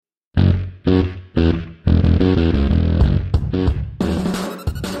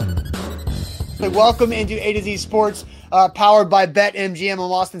Welcome into A to Z Sports, powered by BetMGM. I'm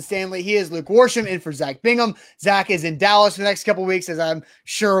Austin Stanley. He is Luke Worsham in for Zach Bingham. Zach is in Dallas for the next couple of weeks, as I'm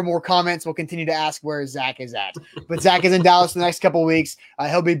sure more comments will continue to ask where Zach is at. But Zach is in Dallas for the next couple of weeks.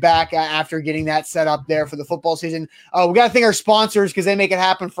 He'll be back after getting that set up there for the football season. We got to thank our sponsors because they make it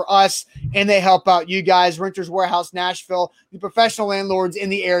happen for us and they help out you guys. Renters Warehouse Nashville, the professional landlords in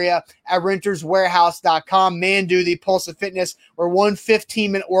the area at renterswarehouse.com. Mandu, the Pulse of Fitness, where one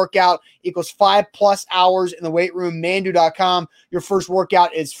 15-minute workout equals 5+ hours in the weight room. Mandu.com. Your first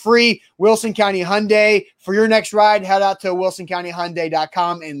workout is free. Wilson County Hyundai. For your next ride, head out to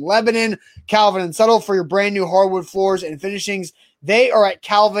wilsoncountyhyundai.com in Lebanon. Calvin and Settle for your brand new hardwood floors and finishings. They are at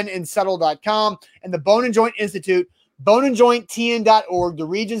calvinandsettle.com. And the Bone and Joint Institute, boneandjointtn.org, the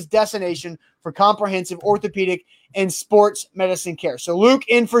region's destination for comprehensive orthopedic and sports medicine care. So Luke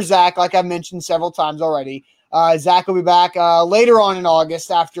in for Zach, like I've mentioned several times already. Zach will be back later on in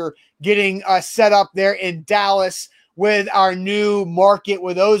August after getting set up there in Dallas with our new market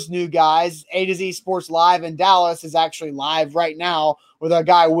with those new guys. A to Z Sports Live in Dallas is actually live right now with our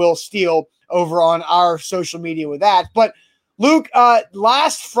guy Will Steele over on our social media with that. But Luke,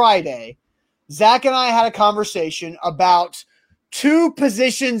 last Friday, Zach and I had a conversation about two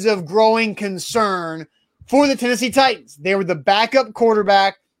positions of growing concern for the Tennessee Titans. They were the backup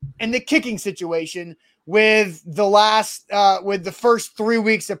quarterback and the kicking situation with the first 3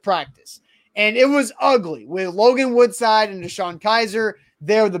 weeks of practice. And it was ugly with Logan Woodside and DeShone Kizer.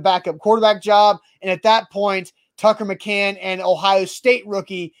 They're the backup quarterback job. And at that point, Tucker McCann and Ohio State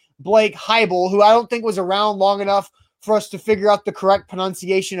rookie Blake Heibel, who I don't think was around long enough for us to figure out the correct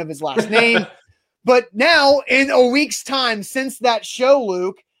pronunciation of his last name. But now, in a week's time since that show,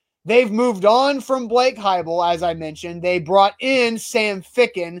 Luke, they've moved on from Blake Heibel, as I mentioned. They brought in Sam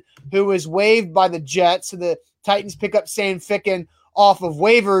Ficken, who was waived by the Jets. So the Titans pick up Sam Ficken off of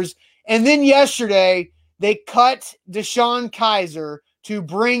waivers. And then yesterday, they cut DeShone Kizer to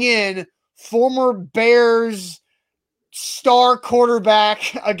bring in former Bears star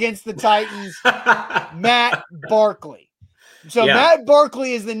quarterback against the Titans, Matt Barkley. So Matt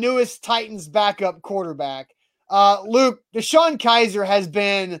Barkley is the newest Titans backup quarterback. Luke, DeShone Kizer has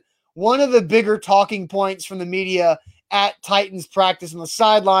been one of the bigger talking points from the media at Titans practice on the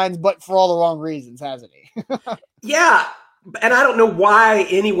sidelines, but for all the wrong reasons, hasn't he? Yeah, and I don't know why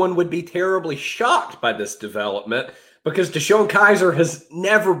anyone would be terribly shocked by this development, because DeShone Kizer has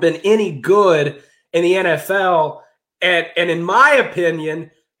never been any good in the NFL, and in my opinion,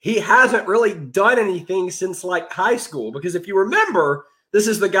 he hasn't really done anything since like high school, because if you remember, this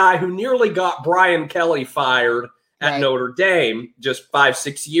is the guy who nearly got Brian Kelly fired at Notre Dame just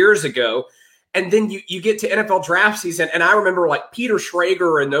 5-6 years ago. And then you get to NFL draft season, and I remember like Peter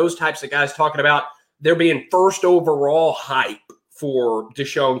Schrager and those types of guys talking about there being first overall hype for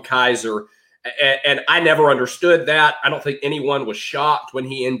DeShone Kizer. And I never understood that. I don't think anyone was shocked when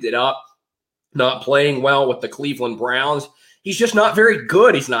he ended up not playing well with the Cleveland Browns. He's just not very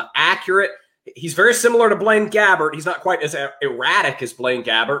good. He's not accurate. He's very similar to Blaine Gabbert. He's not quite as erratic as Blaine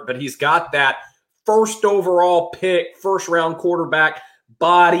Gabbert, but he's got that first overall pick, first round quarterback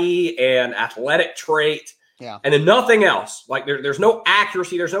body and athletic trait. Yeah. And then nothing else. Like there's no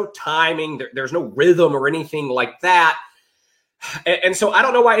accuracy, there's no timing, there's no rhythm or anything like that. And so I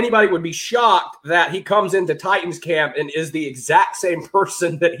don't know why anybody would be shocked that he comes into Titans camp and is the exact same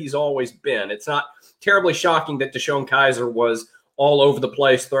person that he's always been. It's not terribly shocking that DeShone Kizer was all over the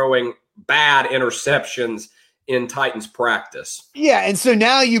place throwing bad interceptions in Titans practice. Yeah, and so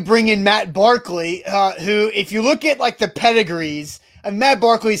now you bring in Matt Barkley, who, if you look at like the pedigrees, Matt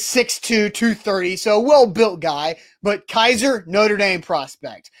Barkley's 6'2", 230, so a well-built guy, but Kizer, Notre Dame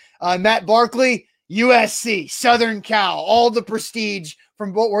prospect. Matt Barkley, USC, Southern Cal, all the prestige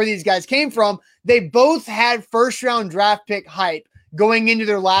from where these guys came from. They both had first-round draft pick hype going into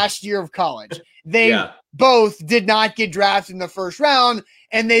their last year of college. They both did not get drafted in the first round,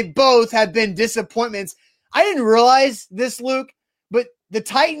 and they both have been disappointments. I didn't realize this, Luke, but the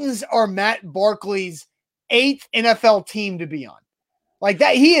Titans are Matt Barkley's 8th NFL team to be on. Like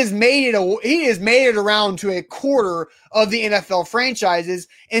that, he has made it around to a quarter of the NFL franchises.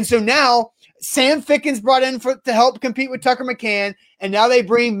 And so now Sam Ficken's brought in to help compete with Tucker McCann, and now they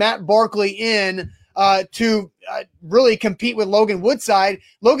bring Matt Barkley in to really compete with Logan Woodside.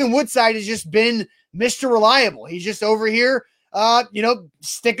 Logan Woodside has just been Mr. Reliable. He's just over here,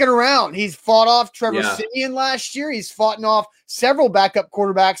 sticking around. He's fought off Trevor Siemian last year. He's fought off several backup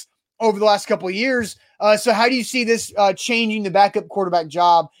quarterbacks over the last couple of years. So how do you see this changing the backup quarterback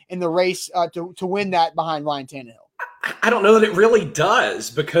job in the race to win that behind Ryan Tannehill? I don't know that it really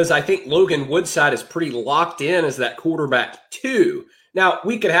does, because I think Logan Woodside is pretty locked in as that quarterback too. Now,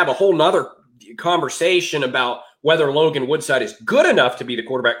 we could have a whole nother conversation about whether Logan Woodside is good enough to be the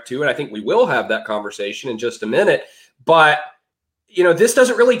quarterback too, and I think we will have that conversation in just a minute. But, this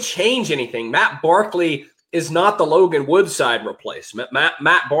doesn't really change anything. Matt Barkley is not the Logan Woodside replacement.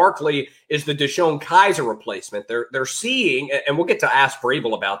 Matt Barkley is the DeShone Kizer replacement. They're seeing, and we'll get to ask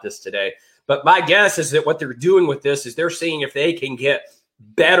Vrabel about this today, but my guess is that what they're doing with this is they're seeing if they can get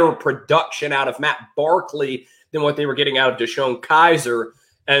better production out of Matt Barkley than what they were getting out of DeShone Kizer.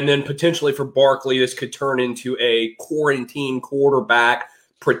 And then potentially for Barkley, this could turn into a quarantine quarterback,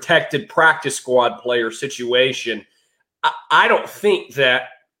 protected practice squad player situation. I don't think that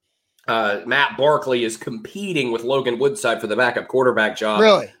Matt Barkley is competing with Logan Woodside for the backup quarterback job.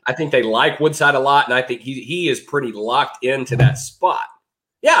 Really? I think they like Woodside a lot, and I think he is pretty locked into that spot.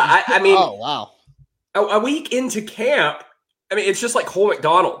 Yeah, I mean, oh, wow. A week into camp, it's just like Cole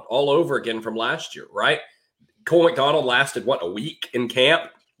McDonald all over again from last year, right? Cole McDonald lasted, a week in camp?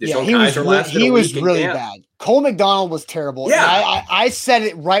 Yeah, he was really bad. Cole McDonald was terrible. Yeah. I said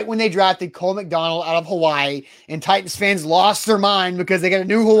it right when they drafted Cole McDonald out of Hawaii, and Titans fans lost their mind because they got a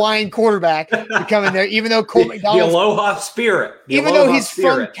new Hawaiian quarterback to come in there, even though Cole McDonald. The Aloha spirit. Even though he's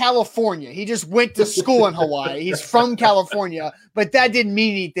from California. He just went to school in Hawaii. He's from California, but that didn't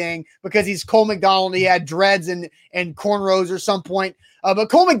mean anything because he's Cole McDonald. He had dreads and cornrows at some point. But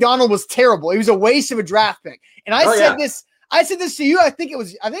Cole McDonald was terrible. He was a waste of a draft pick. And I said this to you. I think I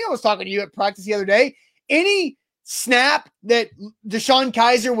was talking to you at practice the other day. Any snap that DeShone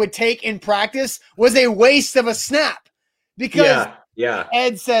Kizer would take in practice was a waste of a snap because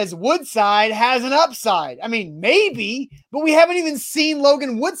Ed says Woodside has an upside. Maybe, but we haven't even seen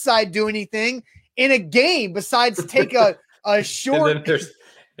Logan Woodside do anything in a game besides take a short. And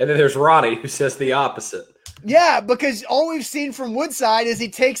then there's Ronnie who says the opposite. Yeah, because all we've seen from Woodside is he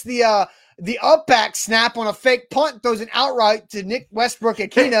takes the up back snap on a fake punt, throws an outright to Nick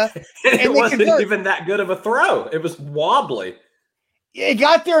Westbrook-Ikhine. and it wasn't even that good of a throw. It was wobbly. It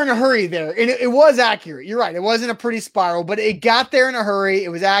got there in a hurry there, and it was accurate. You're right. It wasn't a pretty spiral, but it got there in a hurry. It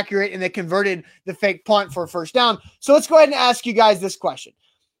was accurate, and they converted the fake punt for a first down. So let's go ahead and ask you guys this question.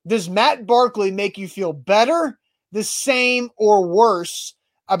 Does Matt Barkley make you feel better, the same, or worse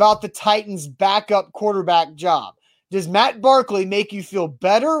about the Titans' backup quarterback job? Does Matt Barkley make you feel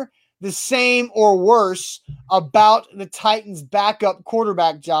better, the same, or worse about the Titans' backup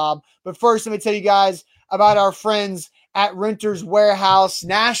quarterback job? But first, let me tell you guys about our friends at Renters Warehouse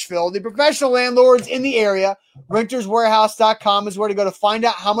Nashville, the professional landlords in the area. RentersWarehouse.com is where to go to find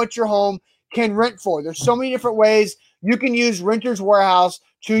out how much your home can rent for. There's so many different ways you can use Renters Warehouse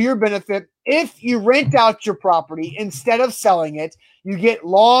to your benefit. If you rent out your property instead of selling it, you get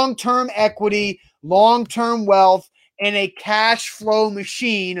long-term equity, long-term wealth, and a cash flow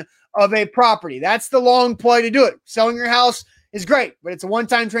machine of a property. That's the long play to do it. Selling your house is great, but it's a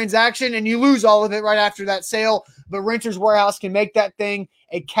one-time transaction and you lose all of it right after that sale. But Renters Warehouse can make that thing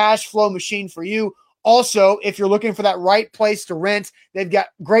a cash flow machine for you. Also, if you're looking for that right place to rent, they've got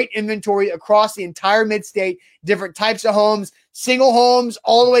great inventory across the entire mid-state, different types of homes, single homes,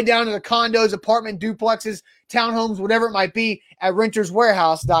 all the way down to the condos, apartment duplexes, townhomes, whatever it might be, at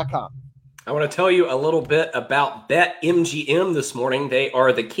renterswarehouse.com. I want to tell you a little bit about BetMGM this morning. They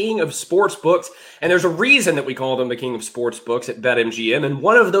are the king of sports books, and there's a reason that we call them the king of sports books at BetMGM, and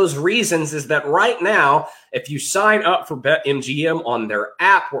one of those reasons is that right now, if you sign up for BetMGM on their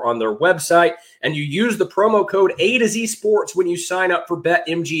app or on their website, and you use the promo code A to Z Sports when you sign up for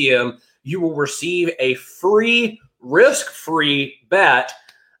BetMGM, you will receive a free, risk-free bet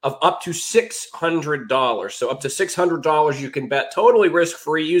of up to $600. So up to $600 you can bet totally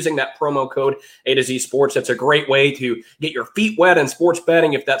risk-free using that promo code A to Z Sports. That's a great way to get your feet wet in sports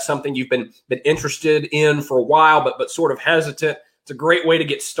betting if that's something you've been interested in for a while but sort of hesitant. It's a great way to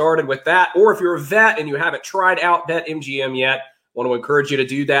get started with that. Or if you're a vet and you haven't tried out BetMGM yet, I want to encourage you to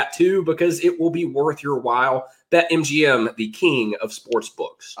do that too because it will be worth your while. BetMGM, the king of sports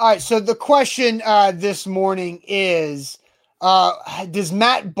books. All right, so the question this morning is, does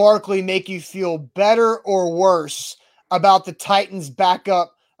Matt Barkley make you feel better or worse about the Titans'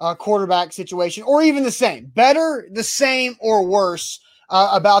 backup quarterback situation, or even the same? Better, the same, or worse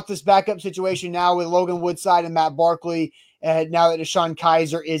about this backup situation now with Logan Woodside and Matt Barkley, now that DeShone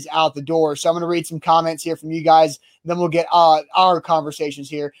Kizer is out the door? So I'm going to read some comments here from you guys, then we'll get our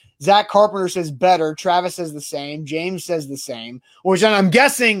conversations here. Zach Carpenter says better. Travis says the same. James says the same. Which I'm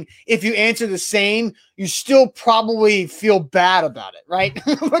guessing if you answer the same, you still probably feel bad about it, right?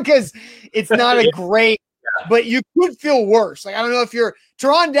 Because it's not a great, but you could feel worse. Like, I don't know if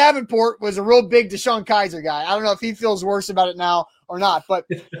Teron Davenport was a real big DeShone Kizer guy. I don't know if he feels worse about it now or not, but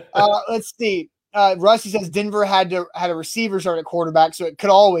let's see. Rusty says Denver had a receiver start at quarterback, so it could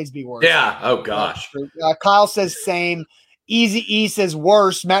always be worse. Yeah. Oh gosh. Kyle says same. Easy E says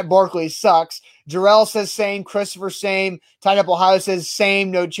worse. Matt Barkley sucks. Jarrell says same. Christopher same. Tied Up Ohio says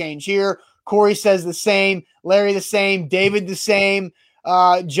same. No change here. Corey says the same. Larry the same. David the same.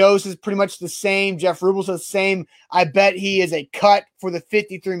 Joe says pretty much the same. Jeff Rubel says the same. I bet he is a cut for the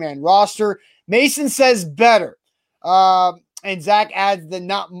 53-man roster. Mason says better. And Zach adds the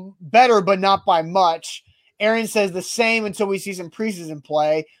not better, but not by much. Aaron says the same until we see some preseason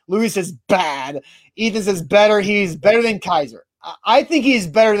play. Louis says bad. Ethan says better. He's better than Kaiser. I think he's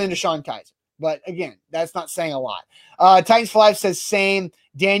better than DeShone Kizer. But again, that's not saying a lot. Titans for Life says same.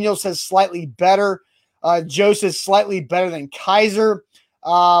 Daniel says slightly better. Joe says slightly better than Kaiser.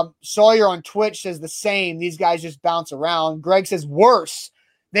 Sawyer on Twitch says the same. These guys just bounce around. Greg says worse.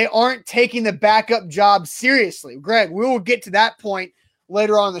 They aren't taking the backup job seriously. Greg, we will get to that point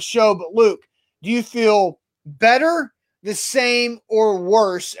later on in the show. But Luke, do you feel better, the same, or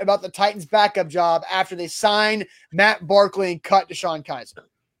worse about the Titans backup job after they sign Matt Barkley and cut DeShone Kizer?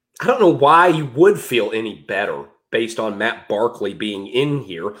 I don't know why you would feel any better based on Matt Barkley being in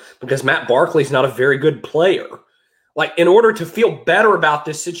here, because Matt Barkley's not a very good player. Like, in order to feel better about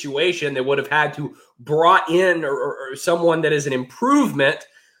this situation, they would have had to brought in or someone that is an improvement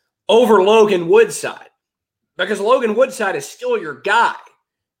over Logan Woodside, because Logan Woodside is still your guy.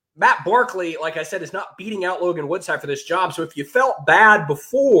 Matt Barkley, like I said, is not beating out Logan Woodside for this job. So if you felt bad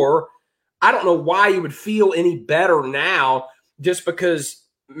before, I don't know why you would feel any better now, just because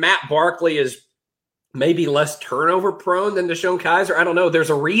Matt Barkley is maybe less turnover prone than DeShone Kizer. I don't know. There's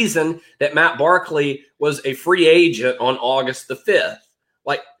a reason that Matt Barkley was a free agent on August the 5th.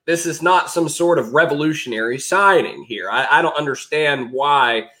 Like, this is not some sort of revolutionary signing here. I don't understand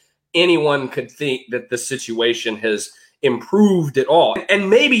why anyone could think that the situation has improved at all. And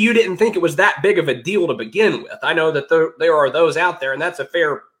maybe you didn't think it was that big of a deal to begin with. I know that there are those out there, and that's a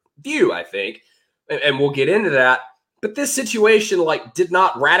fair view, I think, and we'll get into that. But this situation, like, did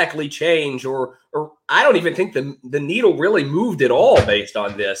not radically change, or I don't even think the needle really moved at all based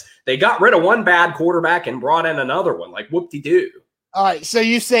on this. They got rid of one bad quarterback and brought in another one, like whoop-de-doo. All right, so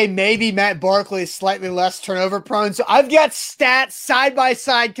you say maybe Matt Barkley is slightly less turnover prone. So I've got stats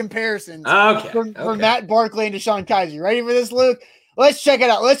side-by-side comparisons for Matt Barkley and DeShone Kizer. You ready for this, Luke? Let's check it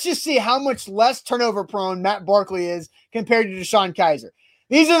out. Let's just see how much less turnover prone Matt Barkley is compared to DeShone Kizer.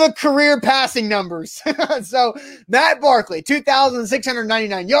 These are the career passing numbers. So Matt Barkley,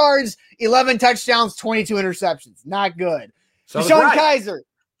 2,699 yards, 11 touchdowns, 22 interceptions. Not good. DeShone Kizer,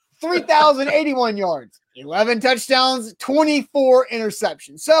 3,081 yards, 11 touchdowns, 24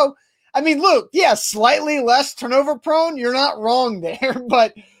 interceptions. So, I mean, Luke, yeah, slightly less turnover prone. You're not wrong there,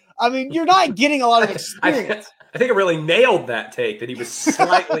 but I mean, you're not getting a lot of experience. I think it really nailed that take, that he was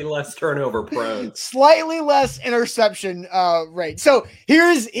slightly less turnover prone. Slightly less interception rate. So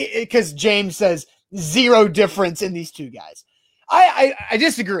here's, because James says zero difference in these two guys. I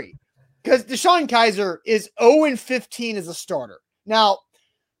disagree, because DeShone Kizer is 0-15 as a starter. Now,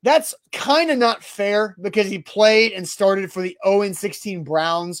 that's kind of not fair, because he played and started for the 0-16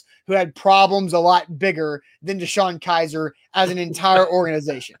 Browns, who had problems a lot bigger than DeShone Kizer as an entire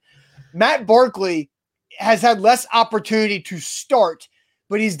organization. Matt Barkley has had less opportunity to start,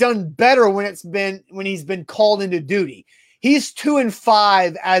 but he's done better when he's been called into duty. He's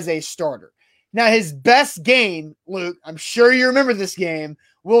 2-5 as a starter. Now, his best game, Luke, I'm sure you remember this game.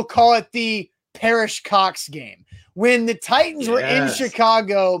 We'll call it the Parrish Cox game. When the Titans were in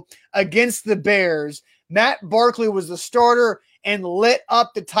Chicago against the Bears, Matt Barkley was the starter and lit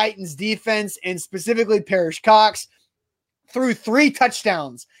up the Titans defense, and specifically Parrish Cox, threw 3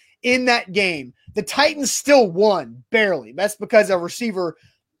 touchdowns in that game. The Titans still won, barely. That's because a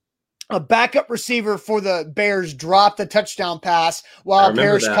backup receiver for the Bears dropped a touchdown pass while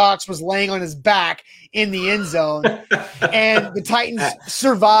Parrish Cox was laying on his back in the end zone. And the Titans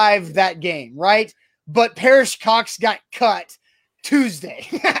survived that game, right? But Parrish Cox got cut Tuesday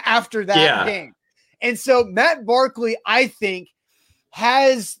after that game. And so Matt Barkley, I think,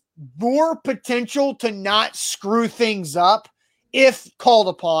 has more potential to not screw things up if called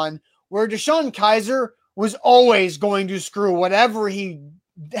upon, where DeShone Kizer was always going to screw whatever he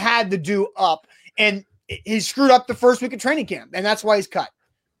had to do up. And he screwed up the first week of training camp, and that's why he's cut.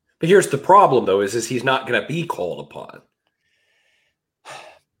 But here's the problem, though, is he's not going to be called upon.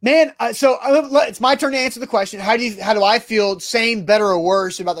 Man, so it's my turn to answer the question. How do I feel, same, better, or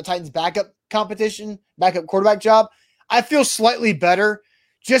worse about the Titans' backup quarterback job? I feel slightly better,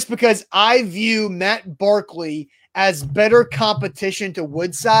 just because I view Matt Barkley as better competition to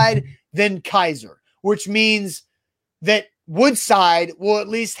Woodside than Kizer, which means that Woodside will at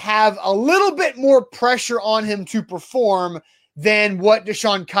least have a little bit more pressure on him to perform than what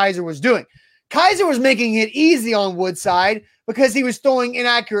DeShone Kizer was doing. Kizer was making it easy on Woodside because he was throwing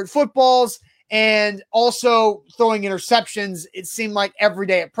inaccurate footballs and also throwing interceptions, it seemed like every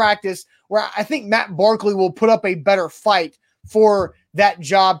day at practice, where I think Matt Barkley will put up a better fight for that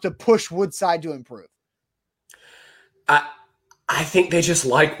job to push Woodside to improve. I think they just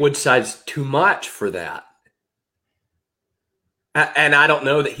like Woodside's too much for that. And I don't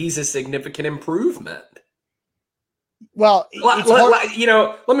know that he's a significant improvement. Well,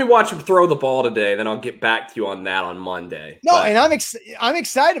 let me watch him throw the ball today, then I'll get back to you on that on Monday. No, and I'm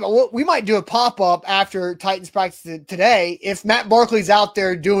excited about what we might do a pop-up after Titans practice today. If Matt Barkley's out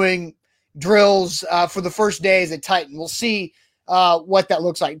there doing drills for the first day as a Titan, we'll see what that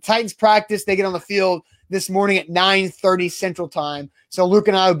looks like. Titans practice, they get on the field this morning at 9:30 Central Time. So Luke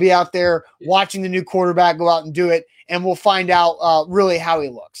and I will be out there watching the new quarterback go out and do it, and we'll find out really how he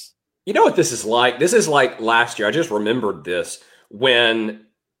looks. You know what this is like? This is like last year. I just remembered this when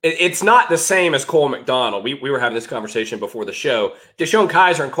it's not the same as Cole McDonald. We were having this conversation before the show. DeShone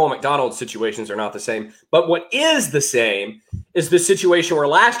Kizer and Cole McDonald's situations are not the same. But what is the same is the situation where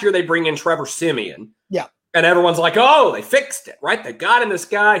last year they bring in Trevor Siemian. Yeah. And everyone's like, oh, they fixed it, right? They got in this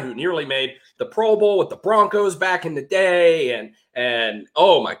guy who nearly made the Pro Bowl with the Broncos back in the day. And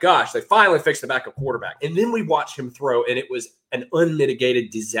oh my gosh, they finally fixed the backup quarterback. And then we watched him throw, and it was an unmitigated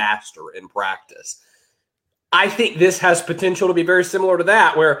disaster in practice. I think this has potential to be very similar to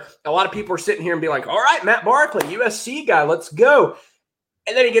that, where a lot of people are sitting here and be like, all right, Matt Barkley, USC guy, let's go.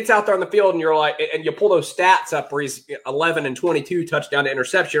 And then he gets out there on the field, and you're like, and you pull those stats up where he's 11 and 22 touchdown to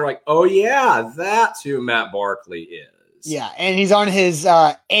interception. You're like, oh yeah, that's who Matt Barkley is. Yeah, and he's on his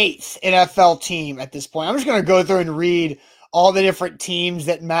 8th NFL team at this point. I'm just going to go through and read all the different teams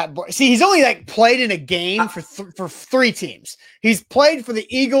that see, he's only played in a game for 3 teams. He's played for the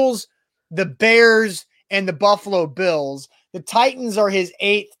Eagles, the Bears, and the Buffalo Bills. The Titans are his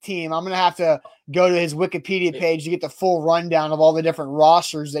 8th team. I'm going to have to go to his Wikipedia page to get the full rundown of all the different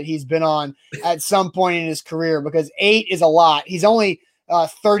rosters that he's been on at some point in his career, because 8 is a lot. He's only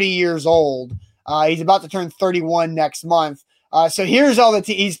 30 years old. He's about to turn 31 next month. So here's all the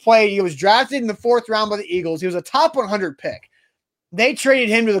he's played. He was drafted in the 4th round by the Eagles. He was a top 100 pick. They traded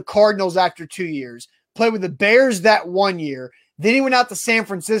him to the Cardinals after 2 years, played with the Bears that 1 year. Then he went out to San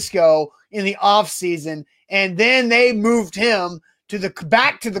Francisco in the offseason, and then they moved him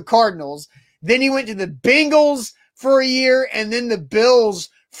back to the Cardinals. Then he went to the Bengals for a year, and then the Bills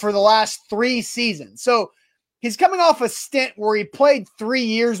for the last 3 seasons. So he's coming off a stint where he played 3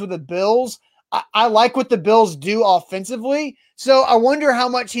 years with the Bills. I like what the Bills do offensively. So I wonder how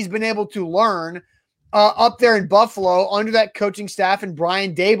much he's been able to learn up there in Buffalo under that coaching staff and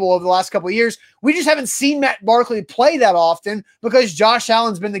Brian Daboll over the last couple of years. We just haven't seen Matt Barkley play that often because Josh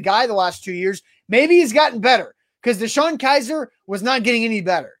Allen's been the guy the last 2 years. Maybe he's gotten better because DeShone Kizer was not getting any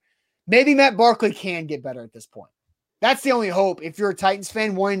better. Maybe Matt Barkley can get better at this point. That's the only hope, if you're a Titans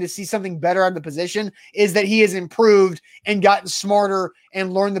fan wanting to see something better out of the position, is that he has improved and gotten smarter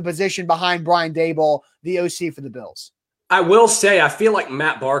and learned the position behind Brian Daboll, the OC for the Bills. I will say, I feel like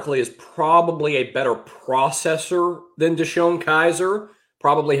Matt Barkley is probably a better processor than DeShone Kizer,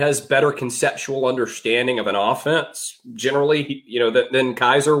 probably has better conceptual understanding of an offense generally, than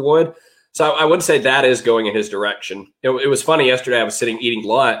Kizer would. So I would say that is going in his direction. It was funny yesterday. I was sitting eating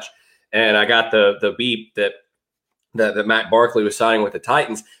lunch, and I got the beep that Matt Barkley was signing with the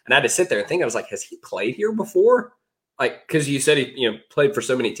Titans, and I had to sit there and think. I was like, has he played here before? Because you said he played for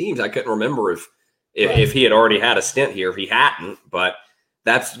so many teams. I couldn't remember if he had already had a stint here. If he hadn't, but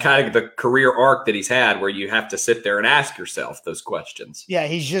that's kind of the career arc that he's had, where you have to sit there and ask yourself those questions. Yeah,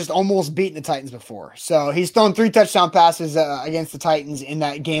 he's just almost beaten the Titans before. So he's thrown 3 touchdown passes against the Titans in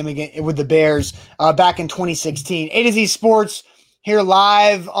that game with the Bears back in 2016. A to Z Sports here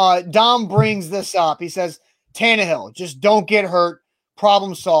live. Dom brings this up. He says, Tannehill, just don't get hurt.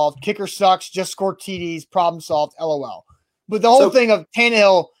 Problem solved. Kicker sucks. Just score TDs. Problem solved. LOL. But the whole thing of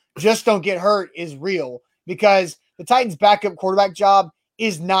Tannehill, just don't get hurt, is real because the Titans' backup quarterback job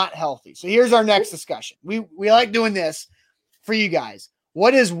is not healthy. So here's our next discussion. We like doing this for you guys.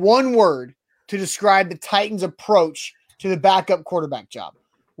 What is one word to describe the Titans' approach to the backup quarterback job?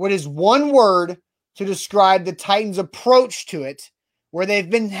 What is one word to describe the Titans' approach to it, where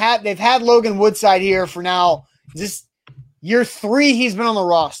they've had Logan Woodside here for now, this year 3 he's been on the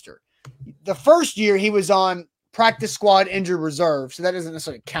roster. The first year he was on practice squad injured reserve, so that doesn't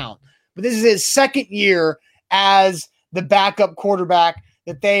necessarily count. But this is his 2nd year as the backup quarterback.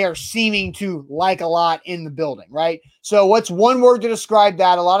 that they are seeming to like a lot in the building, right? So what's one word to describe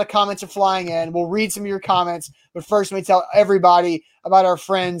that? A lot of comments are flying in. We'll read some of your comments, but first let me tell everybody about our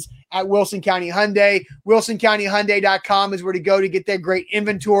friends at Wilson County Hyundai. WilsonCountyHyundai.com is where to go to get their great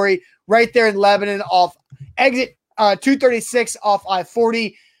inventory right there in Lebanon off exit 236 off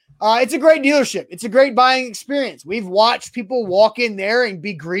I-40. It's a great dealership. It's a great buying experience. We've watched people walk in there and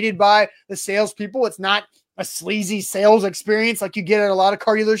be greeted by the salespeople. It's not a sleazy sales experience like you get at a lot of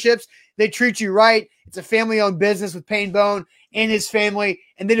car dealerships. They treat you right. It's a family-owned business with Payne Bone and his family,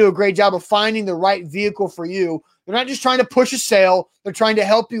 and they do a great job of finding the right vehicle for you. They're not just trying to push a sale. They're trying to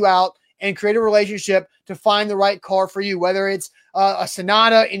help you out and create a relationship to find the right car for you, whether it's a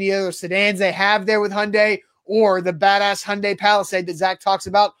Sonata, any other sedans they have there with Hyundai, or the badass Hyundai Palisade that Zach talks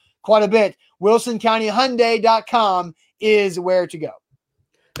about quite a bit. WilsonCountyHyundai.com is where to go.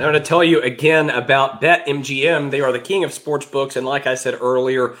 I'm going to tell you again about BetMGM. They are the king of sports books, and like I said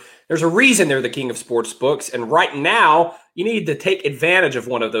earlier, there's a reason they're the king of sports books, and right now you need to take advantage of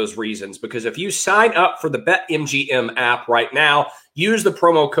one of those reasons, because if you sign up for the BetMGM app right now, use the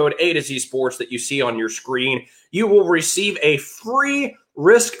promo code A to Z Sports that you see on your screen, you will receive a free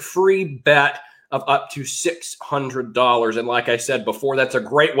risk-free bet of up to $600. And like I said before, that's a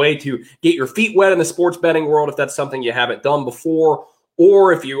great way to get your feet wet in the sports betting world if that's something you haven't done before.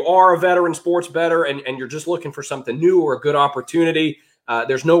 Or if you are a veteran sports bettor and you're just looking for something new or a good opportunity,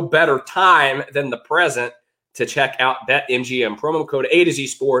 there's no better time than the present to check out BetMGM. Promo code A to Z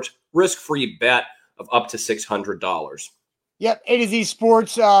Sports, risk-free bet of up to $600. Yep, A to Z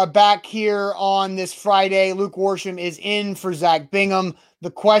Sports back here on this Friday. Luke Worsham is in for Zach Bingham.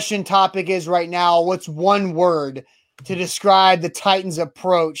 The question topic is right now, what's one word to describe the Titans'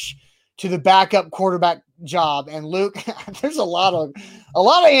 approach to the backup quarterback job? And Luke, there's a lot of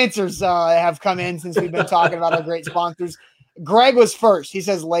answers have come in since we've been talking about our great sponsors. Greg was first. He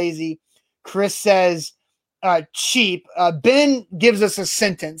says lazy. Chris says cheap. Ben gives us a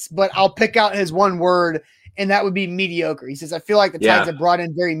sentence, but I'll pick out his one word, and that would be mediocre. He says, I feel like the Titans have brought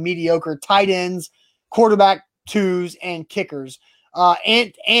in very mediocre tight ends, quarterback twos, and kickers.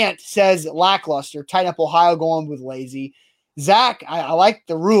 Ant says lackluster. Tighten up Ohio going with lazy. Zach, I like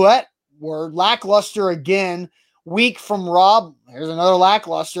the roulette word. Lackluster again. Weak from Rob. There's another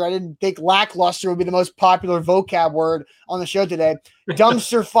lackluster. I didn't think lackluster would be the most popular vocab word on the show today.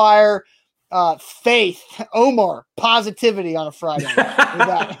 Dumpster fire. Faith. Omar. Positivity on a Friday.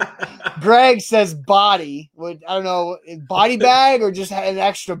 Greg says body. I don't know, body bag or just an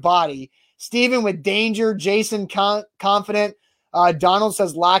extra body. Steven with danger. Jason confident. Donald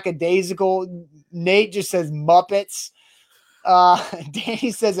says lackadaisical. Nate just says Muppets.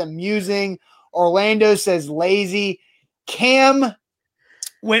 Danny says amusing. Orlando says lazy. Cam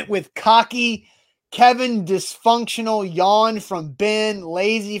went with cocky. Kevin dysfunctional. Yawn from Ben.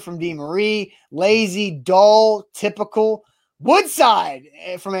 Lazy from DeMarie. Lazy, dull, typical. Woodside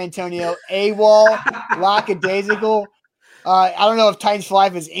from Antonio. AWOL. Lackadaisical. I don't know if Titans for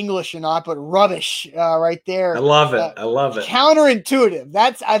Life is English or not, but rubbish right there. I love it. I love it. Counterintuitive.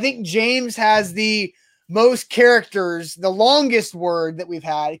 I think James has the most characters, the longest word that we've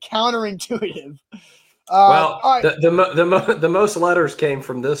had. Counterintuitive. Right. The most letters came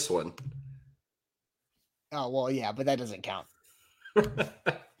from this one. Oh, well, yeah, but that doesn't count.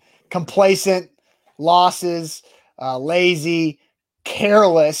 Complacent, losses, lazy,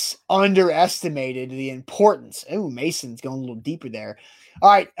 careless, underestimated the importance. Oh, Mason's going a little deeper there. All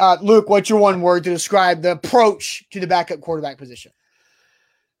right, Luke, what's your one word to describe the approach to the backup quarterback position?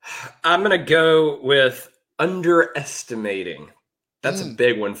 I'm going to go with underestimating. That's a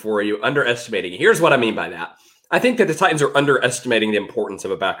big one for you, underestimating. Here's what I mean by that. I think that the Titans are underestimating the importance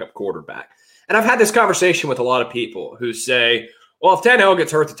of a backup quarterback. And I've had this conversation with a lot of people who say, well, if Tannehill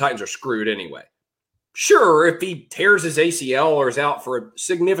gets hurt, the Titans are screwed anyway. Sure, if he tears his ACL or is out for a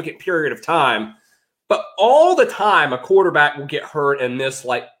significant period of time, but all the time a quarterback will get hurt and miss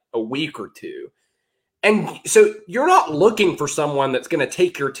like a week or two. And so you're not looking for someone that's going to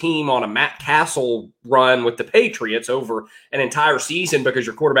take your team on a Matt Castle run with the Patriots over an entire season because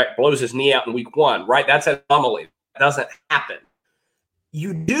your quarterback blows his knee out in week one, right? That's an anomaly. That doesn't happen.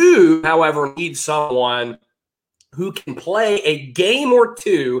 You do, however, need someone who can play a game or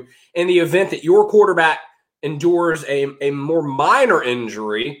two in the event that your quarterback endures a more minor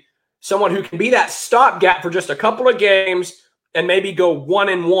injury, someone who can be that stopgap for just a couple of games and maybe go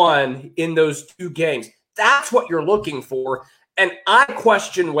 1-1 in those two games. That's what you're looking for. And I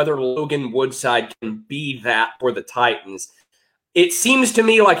question whether Logan Woodside can be that for the Titans. It seems to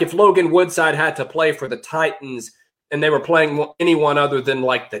me like if Logan Woodside had to play for the Titans and they were playing anyone other than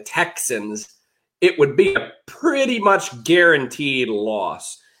like the Texans, it would be a pretty much guaranteed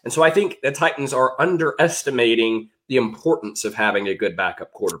loss. And so I think the Titans are underestimating the importance of having a good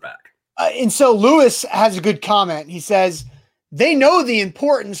backup quarterback. And so Lewis has a good comment. He says, they know the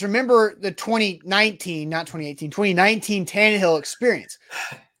importance. Remember the 2019 Tannehill experience.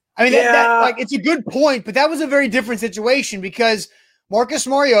 I mean, that it's a good point, but that was a very different situation because Marcus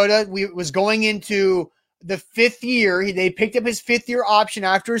Mariota was going into the fifth year. They picked up his fifth-year option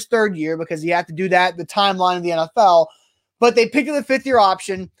after his third year because he had to do that, the timeline of the NFL. But they picked up the fifth-year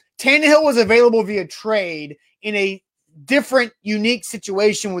option. Tannehill was available via trade in a different, unique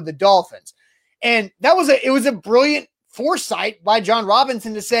situation with the Dolphins. And it was a brilliant foresight by John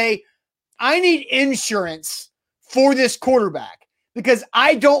Robinson to say, I need insurance for this quarterback because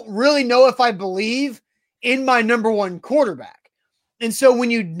I don't really know if I believe in my number one quarterback. And so when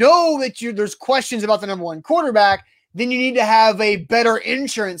you know that there's questions about the number one quarterback, then you need to have a better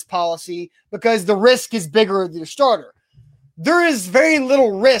insurance policy because the risk is bigger of your starter. There is very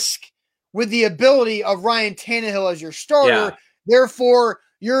little risk with the ability of Ryan Tannehill as your starter. Yeah. Therefore,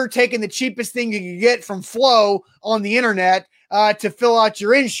 you're taking the cheapest thing you can get from Flo on the internet to fill out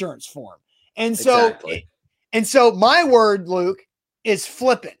your insurance form. And so my word, Luke, is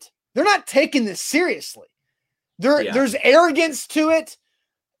flippant. They're not taking this seriously. There's arrogance to it.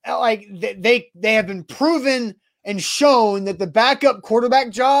 Like they have been proven and shown that the backup quarterback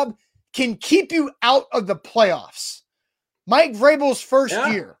job can keep you out of the playoffs. Mike Vrabel's first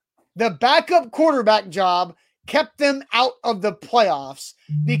year, the backup quarterback job kept them out of the playoffs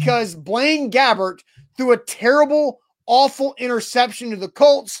because Blaine Gabbert threw a terrible, awful interception to the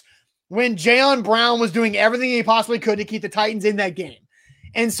Colts when Jayon Brown was doing everything he possibly could to keep the Titans in that game.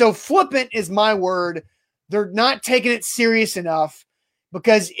 And so flippant is my word. They're not taking it serious enough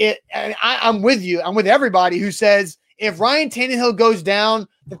because I'm with you. I'm with everybody who says if Ryan Tannehill goes down,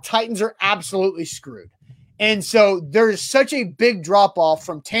 the Titans are absolutely screwed. And so there's such a big drop-off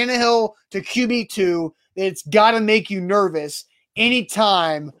from Tannehill to QB2 that it's got to make you nervous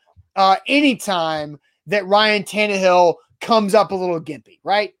anytime that Ryan Tannehill comes up a little gimpy,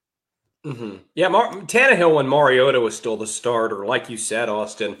 right? Mm-hmm. Yeah, Tannehill when Mariota was still the starter, like you said,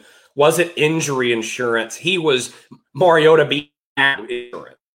 Austin, wasn't injury insurance. He was Mariota being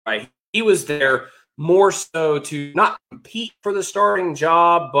insurance, right? He was there more so to not compete for the starting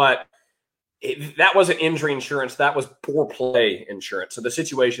job, but that wasn't injury insurance. That was poor play insurance. So the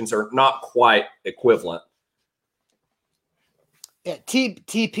situations are not quite equivalent. Yeah,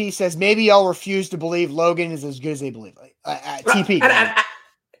 TP says maybe y'all refuse to believe Logan is as good as they believe. TP.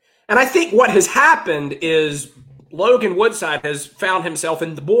 And I think what has happened is Logan Woodside has found himself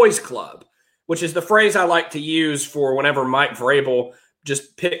in the boys club, which is the phrase I like to use for whenever Mike Vrabel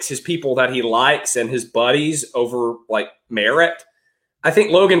just picks his people that he likes and his buddies over like merit. I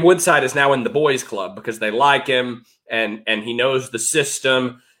think Logan Woodside is now in the boys club because they like him and he knows the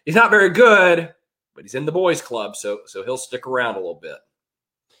system. He's not very good, but he's in the boys club, so he'll stick around a little bit.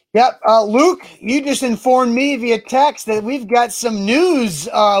 Yep. Luke, you just informed me via text that we've got some news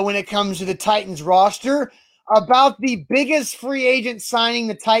when it comes to the Titans roster about the biggest free agent signing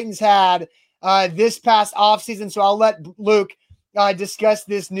the Titans had this past offseason. So I'll let Luke discuss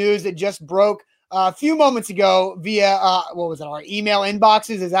this news that just broke a few moments ago via, our email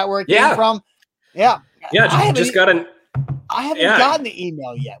inboxes? Is that where it came from? Yeah. Yeah, I haven't gotten the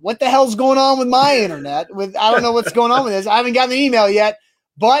email yet. What the hell's going on with my internet? I don't know what's going on with this. I haven't gotten the email yet,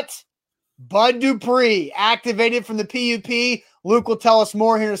 but Bud Dupree activated from the PUP. Luke will tell us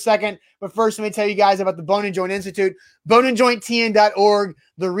more here in a second. But first, let me tell you guys about the Bone and Joint Institute, boneandjointtn.org,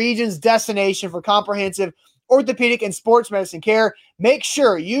 the region's destination for comprehensive orthopedic and sports medicine care. Make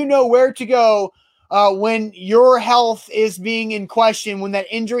sure you know where to go when your health is being in question, when that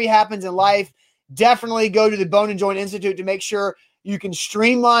injury happens in life. Definitely go to the Bone and Joint Institute to make sure you can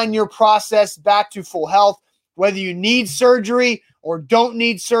streamline your process back to full health, whether you need surgery or don't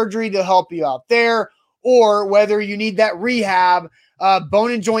need surgery to help you out there, or whether you need that rehab.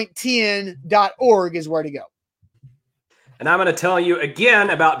 Boneandjointtn.org is where to go. And I'm going to tell you again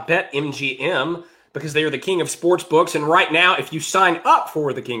about BetMGM because they are the king of sports books. And right now, if you sign up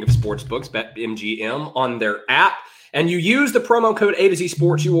for the king of sports books, BetMGM, on their app, and you use the promo code A to Z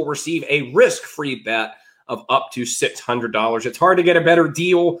Sports, you will receive a risk-free bet of up to $600. It's hard to get a better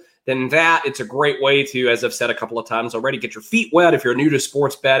deal than that. It's a great way to, as I've said a couple of times already, get your feet wet if you're new to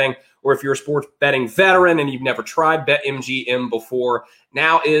sports betting, or if you're a sports betting veteran and you've never tried BetMGM before.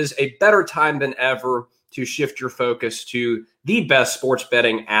 Now is a better time than ever to shift your focus to the best sports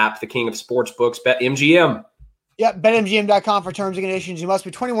betting app, the king of sports books, BetMGM. Yep, betmgm.com for terms and conditions. You must be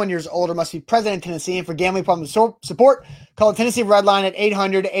 21 years old or must be present in Tennessee. And for gambling problem support, call the Tennessee Red Line at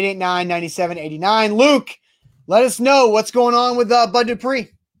 800-889-9789. Luke, let us know what's going on with Bud Dupree.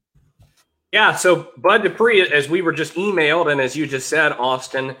 Yeah, so Bud Dupree, as we were just emailed, and as you just said,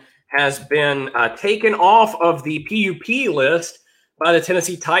 Austin, has been taken off of the PUP list by the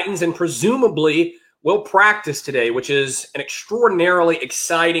Tennessee Titans and presumably will practice today, which is an extraordinarily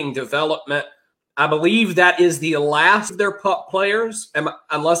exciting development. I believe that is the last of their PUP players,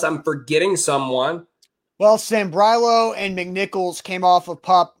 unless I'm forgetting someone. Well, Sambrilo and McNichols came off of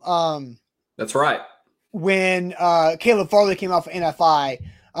PUP. That's right. When Caleb Farley came off of NFI.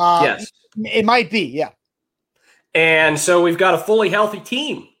 Yes. It might be, yeah. And so we've got a fully healthy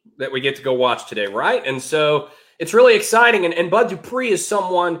team that we get to go watch today, right? And so it's really exciting. And Bud Dupree is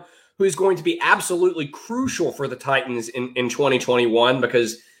someone who is going to be absolutely crucial for the Titans in 2021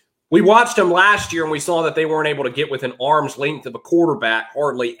 because we watched them last year and we saw that they weren't able to get within arm's length of a quarterback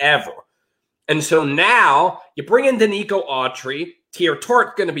hardly ever. And so now you bring in Danico Autry. Tier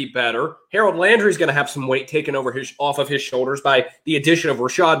Tart's going to be better. Harold Landry's going to have some weight taken off of his shoulders by the addition of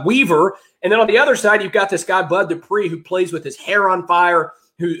Rashad Weaver. And then on the other side, you've got this guy, Bud Dupree, who plays with his hair on fire,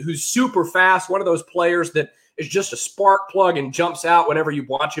 who's super fast, one of those players that is just a spark plug and jumps out whenever you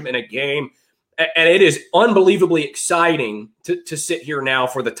watch him in a game. And it is unbelievably exciting to sit here now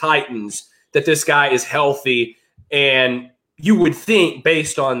for the Titans that this guy is healthy. And you would think,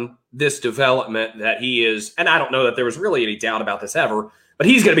 based on this development, that he is, and I don't know that there was really any doubt about this ever, but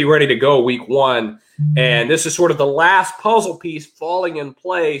he's going to be ready to go week one. And this is sort of the last puzzle piece falling in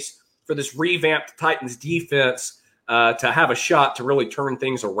place for this revamped Titans defense to have a shot to really turn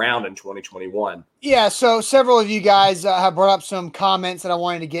things around in 2021. Yeah, so several of you guys have brought up some comments that I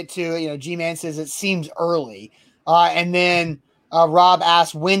wanted to get to. You know, G-Man says it seems early. And then Rob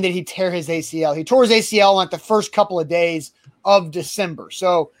asked, when did he tear his ACL? He tore his ACL like the first couple of days of December.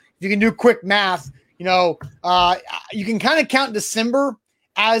 So if you can do quick math, you know, you can kind of count December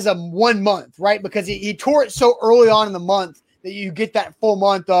as a 1 month, right? Because he tore it so early on in the month that you get that full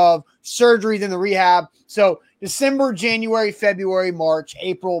month of surgery, then the rehab. So December, January, February, March,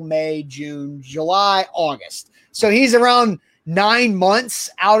 April, May, June, July, August. So he's around 9 months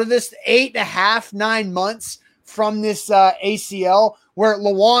out of this, 8.5, 9 months from this ACL, where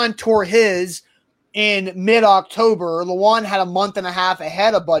Lewan tore his in mid-October. Lewan had a month and a half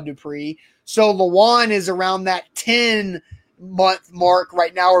ahead of Bud Dupree. So Lewan is around that 10-month mark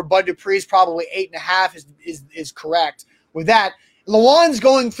right now, where Bud Dupree is probably 8.5 is correct. With that, Lewan's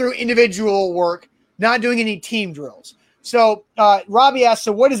going through individual work, not doing any team drills. So Robbie asked,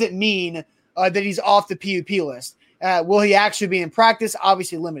 so what does it mean that he's off the PUP list? Will he actually be in practice?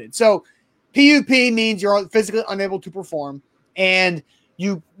 Obviously limited. So PUP means you're physically unable to perform, and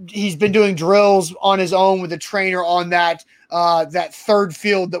he's been doing drills on his own with a trainer on that third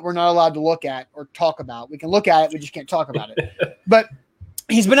field that we're not allowed to look at or talk about. We can look at it, we just can't talk about it. But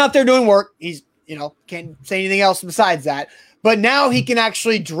he's been out there doing work. He's, can't say anything else besides that. But now he can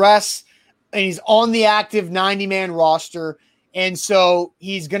actually dress, and he's on the active 90-man roster. And so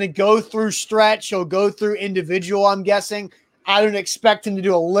he's going to go through stretch. He'll go through individual, I'm guessing. I don't expect him to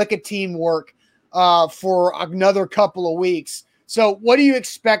do a lick of teamwork for another couple of weeks. So what do you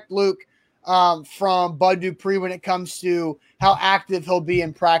expect, Luke, from Bud Dupree when it comes to how active he'll be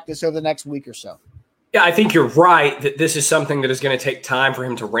in practice over the next week or so? Yeah, I think you're right that this is something that is going to take time for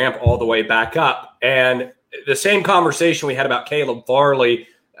him to ramp all the way back up. And the same conversation we had about Caleb Farley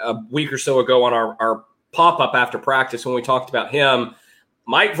a week or so ago on our pop-up after practice when we talked about him,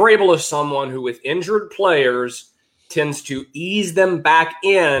 Mike Vrabel is someone who, with injured players, tends to ease them back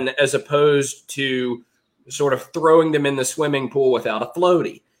in as opposed to sort of throwing them in the swimming pool without a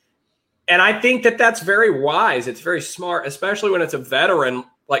floaty. And I think that that's very wise. It's very smart, especially when it's a veteran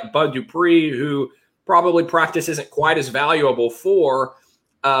like Bud Dupree, who probably practice isn't quite as valuable for.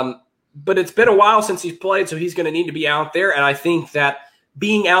 But it's been a while since he's played, so he's going to need to be out there. And I think that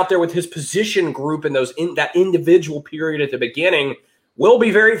being out there with his position group in that individual period at the beginning will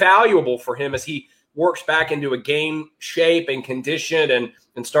be very valuable for him as he works back into a game shape and condition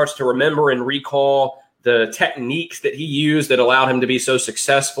and starts to remember and recall the techniques that he used that allowed him to be so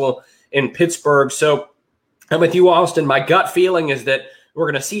successful in Pittsburgh. So I'm with you, Austin. My gut feeling is that we're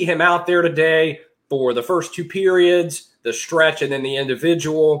going to see him out there today for the first two periods, the stretch, and then the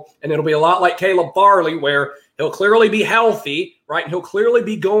individual. And it'll be a lot like Caleb Farley, where he'll clearly be healthy, right? And he'll clearly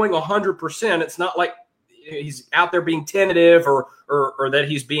be going 100%. It's not like he's out there being tentative or that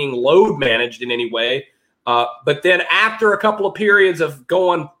he's being load managed in any way. But then after a couple of periods of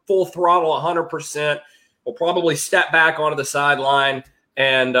going full throttle 100%, we'll probably step back onto the sideline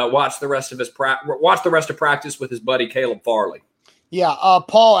and watch the rest of practice with his buddy Caleb Farley. Yeah,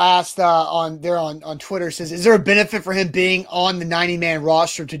 Paul asked on Twitter, says, is there a benefit for him being on the 90-man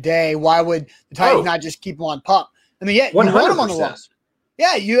roster today? Why would the Titans not just keep him on PUP? I mean, yeah, you 100%. want him on the roster.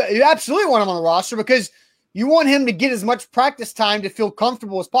 Yeah, you absolutely want him on the roster because you want him to get as much practice time to feel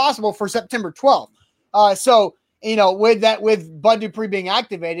comfortable as possible for September 12th. So, with Bud Dupree being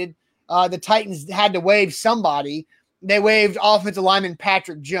activated, the Titans had to waive somebody. They waived offensive lineman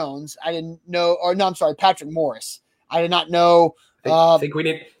Patrick Jones. Patrick Morris. I did not know. Think we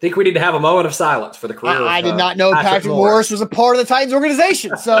need to have a moment of silence for the career. I did not know Patrick Morris was a part of the Titans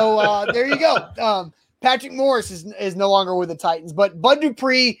organization. So there you go. Patrick Morris is no longer with the Titans, but Bud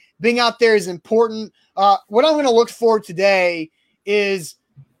Dupree being out there is important. What I'm going to look for today is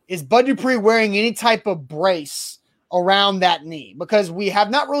Bud Dupree wearing any type of brace around that knee, because we have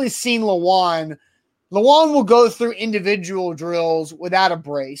not really seen Lewan. Lewan will go through individual drills without a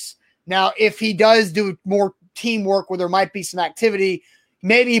brace. Now, if he does do more teamwork where there might be some activity,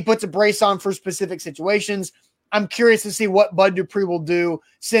 maybe he puts a brace on for specific situations. I'm curious to see what Bud Dupree will do,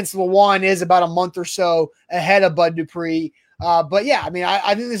 since Lewan is about a month or so ahead of Bud Dupree. But yeah, I mean,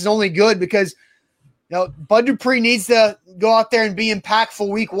 I think this is only good because Bud Dupree needs to go out there and be impactful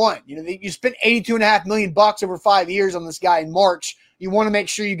week one. You spent $82.5 million over 5 years on this guy in March. You want to make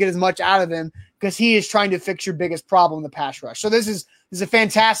sure you get as much out of him because he is trying to fix your biggest problem, the pass rush. So this is a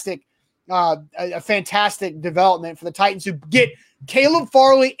fantastic development for the Titans, who get Caleb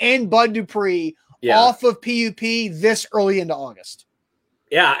Farley and Bud Dupree off of PUP this early into August.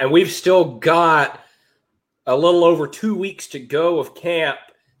 Yeah, and we've still got a little over 2 weeks to go of camp,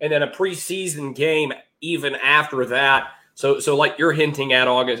 and then a preseason game even after that. So like you're hinting at,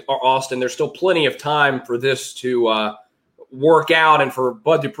 Austin, there's still plenty of time for this to work out and for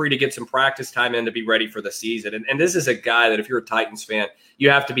Bud Dupree to get some practice time in to be ready for the season. And this is a guy that if you're a Titans fan, you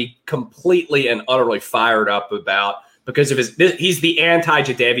have to be completely and utterly fired up about, because of he's the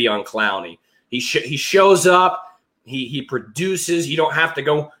anti-Jadeveon Clowney. He shows up, he produces. You don't have to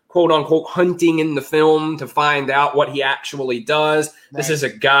go quote unquote hunting in the film to find out what he actually does. Right. This is a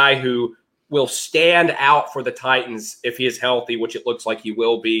guy who will stand out for the Titans if he is healthy, which it looks like he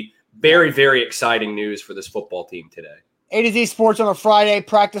will be. Very, very exciting news for this football team today. A to Z Sports on a Friday.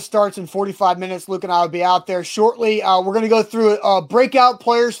 Practice starts in 45 minutes. Luke and I will be out there shortly. We're going to go through breakout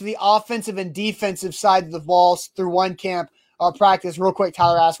players for the offensive and defensive side of the ball through one camp practice. Real quick,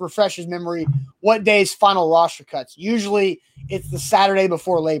 Tyler asked, refresh his memory, what day's final roster cuts? Usually it's the Saturday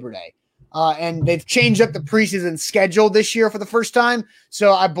before Labor Day. And they've changed up the preseason schedule this year for the first time.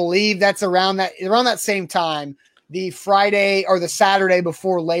 So I believe that's around that same time. The Friday or the Saturday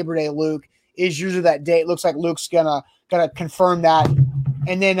before Labor Day, Luke, is usually that date. It looks like Luke's gonna confirm that.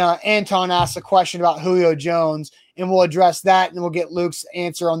 And then Anton asked a question about Julio Jones, and we'll address that, and then we'll get Luke's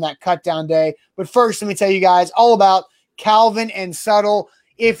answer on that cutdown day. But first, let me tell you guys all about Calvin and Settle.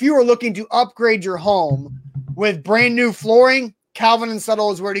 If you are looking to upgrade your home with brand new flooring, Calvin and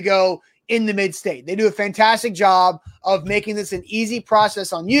Settle is where to go in the mid-state. They do a fantastic job of making this an easy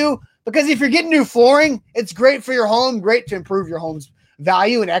process on you, because if you're getting new flooring, it's great for your home, great to improve your home's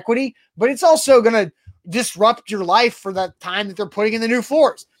value and equity, but it's also going to disrupt your life for that time that they're putting in the new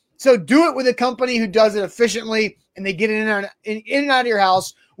floors. So do it with a company who does it efficiently, and they get in and out of your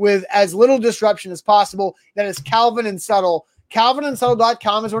house with as little disruption as possible. That is Calvin and Settle.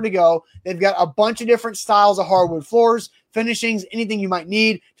 CalvinandSettle.com is where to go. They've got a bunch of different styles of hardwood floors, finishings, anything you might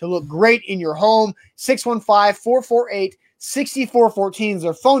need to look great in your home. 615-448-6414 is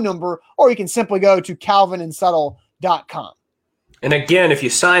their phone number, or you can simply go to CalvinandSettle.com. And again, if you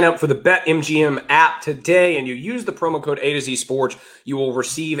sign up for the BetMGM app today and you use the promo code A to Z Sports, you will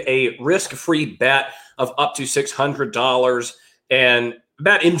receive a risk-free bet of up to $600. And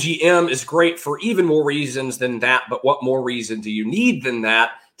BetMGM is great for even more reasons than that. But what more reason do you need than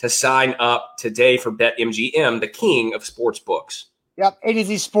that to sign up today for BetMGM, the king of sports books? Yep, A to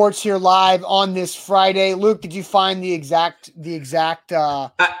Z Sports here live on this Friday. Luke, did you find the exact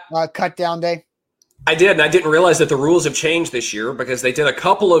cut down day? I did, and I didn't realize that the rules have changed this year, because they did a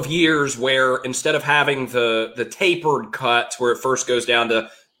couple of years where instead of having the tapered cuts where it first goes down to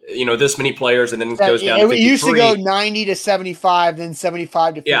this many players and then goes down to 53. It used to go 90 to 75, then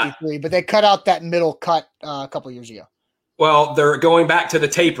 75 to 53, but they cut out that middle cut a couple of years ago. Well, they're going back to the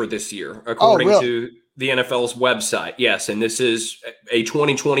taper this year, according to the NFL's website. Yes, and this is a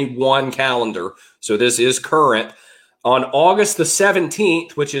 2021 calendar, so this is current. On August the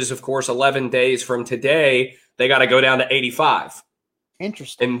 17th, which is, of course, 11 days from today, they got to go down to 85.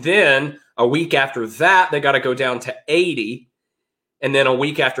 Interesting. And then a week after that, they got to go down to 80. And then a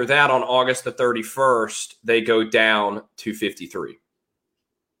week after that, on August the 31st, they go down to 53.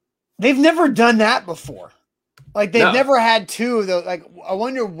 They've never done that before. Like they've never had two of those. Like I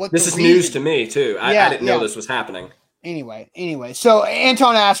wonder what this is news to me too. I didn't know this was happening. Anyway. So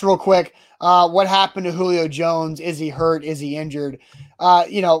Anton asked real quick, what happened to Julio Jones? Is he hurt? Is he injured?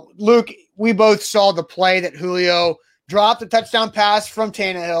 Luke, we both saw the play that Julio dropped a touchdown pass from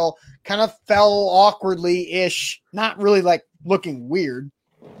Tannehill, kind of fell awkwardly-ish, not really like looking weird,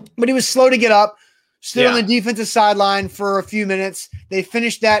 but he was slow to get up, stood on the defensive sideline for a few minutes. They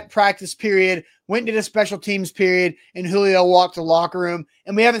finished that practice period, went to the special teams period, and Julio walked to the locker room,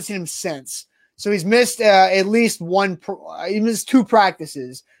 and we haven't seen him since. So he's missed at least he missed 2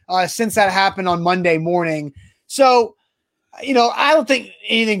 practices since that happened on Monday morning. So, I don't think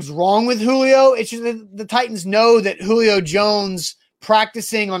anything's wrong with Julio. It's just that the Titans know that Julio Jones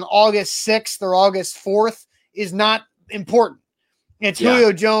practicing on August 6th or August 4th is not important. It's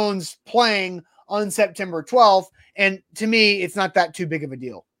Julio Jones playing on September 12th. And to me, it's not that too big of a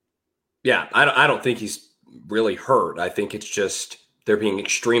deal. Yeah, I don't think he's really hurt. I think it's just they're being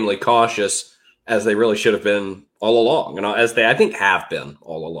extremely cautious, as they really should have been all along, and as they, I think, have been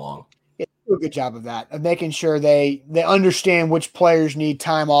all along. Yeah, do a good job of that, of making sure they understand which players need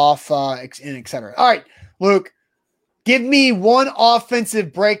time off, and et cetera. All right, Luke, give me one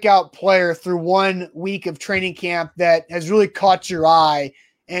offensive breakout player through 1 week of training camp that has really caught your eye.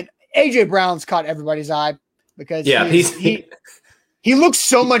 And A.J. Brown's caught everybody's eye because he looks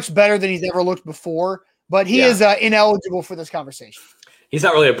so much better than he's ever looked before, but he is ineligible for this conversation. He's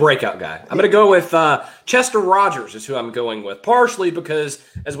not really a breakout guy. I'm going to go with Chester Rogers is who I'm going with, partially because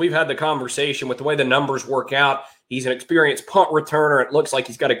as we've had the conversation with the way the numbers work out, he's an experienced punt returner. It looks like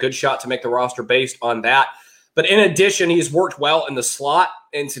he's got a good shot to make the roster based on that. But in addition, he's worked well in the slot.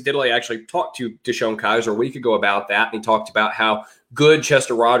 Incidentally, I actually talked to DeShone Kizer a week ago about that, and he talked about how good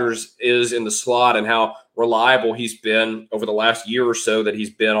Chester Rogers is in the slot and how reliable he's been over the last year or so that he's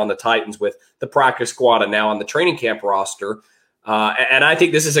been on the Titans with the practice squad and now on the training camp roster. And I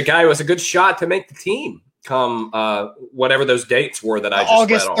think this is a guy who has a good shot to make the team come whatever those dates were that I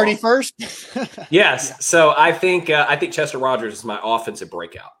just August read 31st. Yes. Yeah. So I think Chester Rogers is my offensive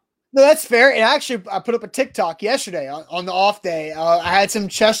breakout. No, that's fair. And actually, I put up a TikTok yesterday on the off day. I had some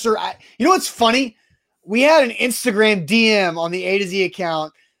Chester. You know what's funny? We had an Instagram DM on the A to Z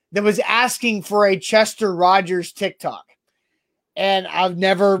account that was asking for a Chester Rogers TikTok. And I've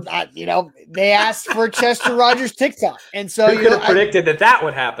never, they asked for a Chester Rogers TikTok. And so, you could have predicted that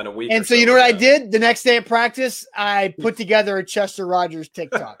would happen a week. And so, you know what I did? The next day at practice, I put together a Chester Rogers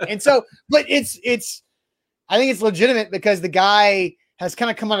TikTok. And so, but I think it's legitimate because the guy has kind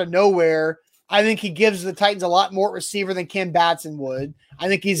of come out of nowhere. I think he gives the Titans a lot more receiver than Cam Batson would. I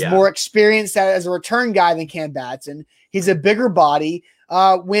think he's more experienced as a return guy than Cam Batson. He's a bigger body.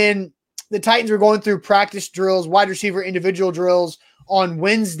 When the Titans were going through practice drills, wide receiver individual drills on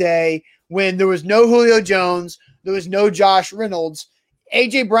Wednesday, when there was no Julio Jones, there was no Josh Reynolds,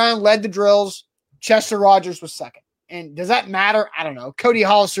 A.J. Brown led the drills, Chester Rogers was second. And does that matter? I don't know. Cody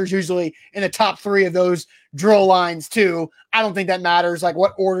Hollister's usually in the top 3 of those drill lines too. I don't think that matters, like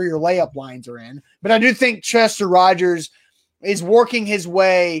what order your layup lines are in. But I do think Chester Rogers is working his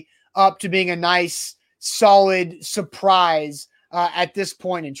way up to being a nice, solid surprise at this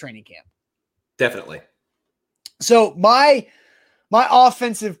point in training camp. Definitely. So my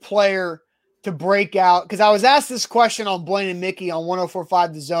offensive player to break out, because I was asked this question on Blaine and Mickey on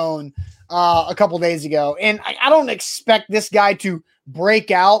 104.5 The Zone a couple days ago, and I don't expect this guy to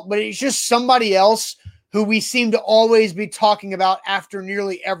break out, but it's just somebody else who we seem to always be talking about after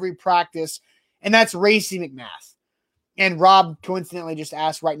nearly every practice, and that's Racey McMath. And Rob coincidentally just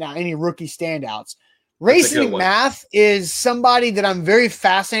asked right now, any rookie standouts? Racey McMath is somebody that I'm very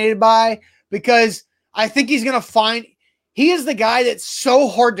fascinated by because I think he's going to find – he is the guy that's so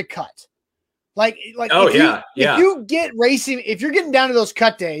hard to cut. If you get Racey – if you're getting down to those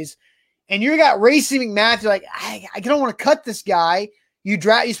cut days and you got Racey McMath, you're like, I don't want to cut this guy. You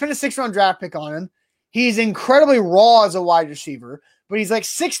spend a 6th-round draft pick on him. He's incredibly raw as a wide receiver, but he's like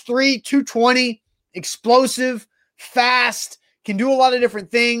 6'3", 220, explosive, fast, can do a lot of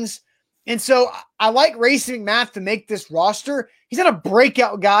different things. And so I like Racey McMath to make this roster. He's not a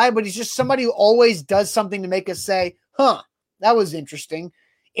breakout guy, but he's just somebody who always does something to make us say, that was interesting.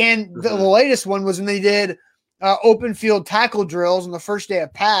 And the latest one was when they did open field tackle drills on the first day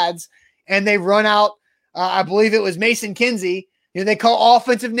of pads, and they run out, I believe it was Mason Kinsey. They call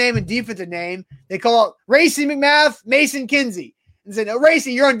offensive name and defensive name. They call it Racey McMath, Mason Kinsey. And say, no,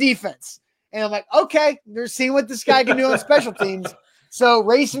 Racey, you're on defense. And I'm like, okay, they're seeing what this guy can do on special teams. So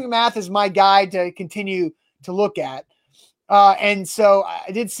Racey McMath is my guy to continue to look at. And so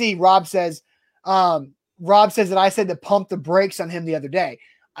I did see Rob says that I said to pump the brakes on him the other day.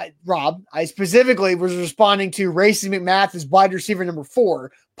 Rob, I specifically was responding to Racing McMath as wide receiver number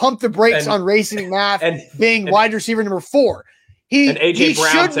 4. Pump the brakes on Racing McMath being wide receiver number 4. And AJ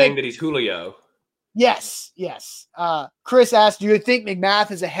Brown saying that he's Julio. Yes. Chris asked, do you think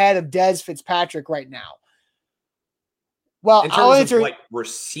McMath is ahead of Dez Fitzpatrick right now? Well, I'll answer of, like,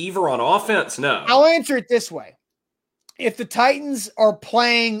 receiver on offense. No, I'll answer it this way. If the Titans are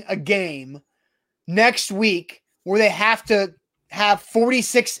playing a game next week where they have to have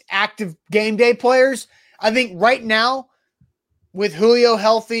 46 active game day players, I think right now, with Julio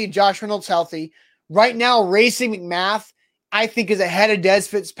healthy, Josh Reynolds healthy, right now, Racing McMath, I think, is ahead of Dez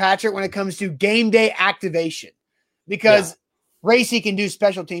Fitzpatrick when it comes to game day activation. Because Racy can do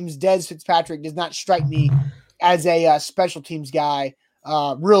special teams. Dez Fitzpatrick does not strike me as a special teams guy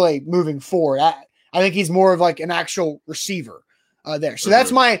really moving forward. I think he's more of like an actual receiver there. So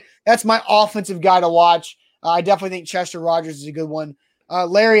that's my offensive guy to watch. I definitely think Chester Rogers is a good one.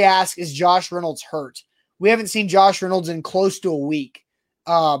 Larry asks, is Josh Reynolds hurt? We haven't seen Josh Reynolds in close to a week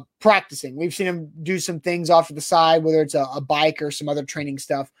practicing. We've seen him do some things off to the side, whether it's a bike or some other training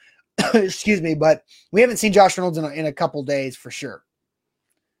stuff. Excuse me, but we haven't seen Josh Reynolds in a couple days for sure.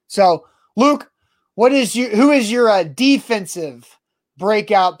 So, Luke, who is your defensive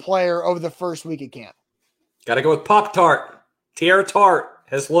breakout player over the first week of camp? Got to go with Pop-Tart. Teair Tart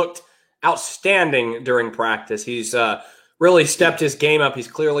has looked outstanding during practice. He's really stepped his game up. He's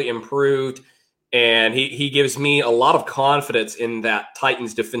clearly improved, and he gives me a lot of confidence in that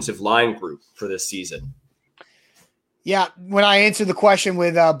Titans defensive line group for this season. Yeah, when I answered the question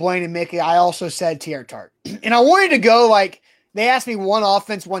with Blaine and Mickey, I also said Teair Tart. And I wanted to go like, they asked me one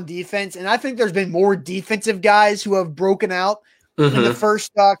offense, one defense, and I think there's been more defensive guys who have broken out in the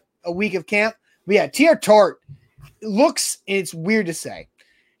first a week of camp. But yeah, Teair Tart looks, it's weird to say,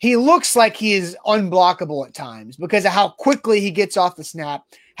 he looks like he is unblockable at times because of how quickly he gets off the snap,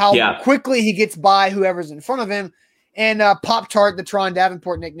 how quickly he gets by whoever's in front of him. And Pop-Tart, the Tron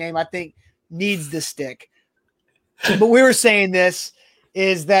Davenport nickname, I think needs to stick. But we were saying this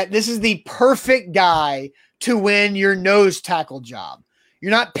is that this is the perfect guy to win your nose tackle job. You're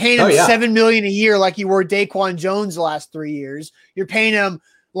not paying him $7 million a year like you were Daquan Jones the last 3 years. You're paying him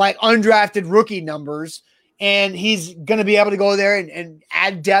like undrafted rookie numbers, and he's going to be able to go there and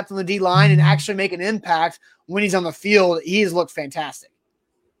add depth on the D line and actually make an impact when he's on the field. He has looked fantastic.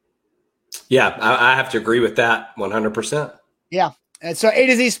 Yeah, I have to agree with that 100%. Yeah. And so A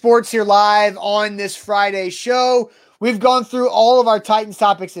to Z Sports here live on this Friday show. We've gone through all of our Titans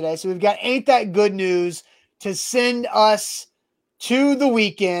topics today. So we've got Ain't That Good News to send us to the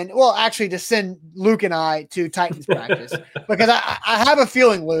weekend. Well, actually to send Luke and I to Titans practice. Because I have a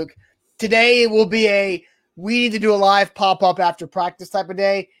feeling, Luke, today will be we need to do a live pop-up after practice type of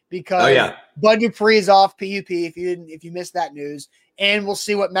day because Bud Dupree is off PUP if you missed that news. And we'll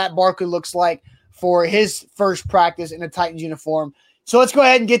see what Matt Barkley looks like for his first practice in a Titans uniform. So let's go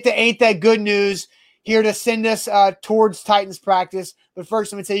ahead and get to Ain't That Good News here to send us towards Titans practice. But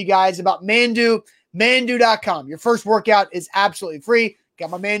first, I'm going to tell you guys about Mandu, Mandu.com. Your first workout is absolutely free. Got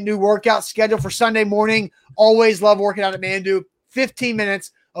my Mandu workout scheduled for Sunday morning. Always love working out at Mandu. 15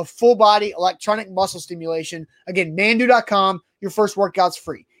 minutes of full body electronic muscle stimulation. Again, Mandu.com. Your first workout's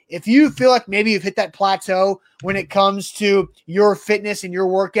free. If you feel like maybe you've hit that plateau when it comes to your fitness and your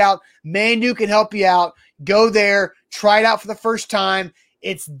workout, Mandu can help you out. Go there, try it out for the first time.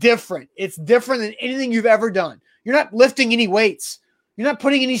 It's different. It's different than anything you've ever done. You're not lifting any weights. You're not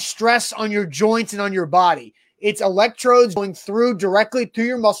putting any stress on your joints and on your body. It's electrodes going directly through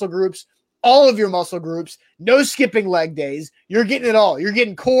your muscle groups, all of your muscle groups, no skipping leg days. You're getting it all. You're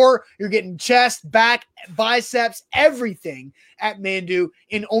getting core, you're getting chest, back, biceps, everything at Mandu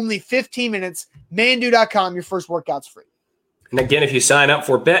in only 15 minutes. Mandu.com, your first workout's free. And again, if you sign up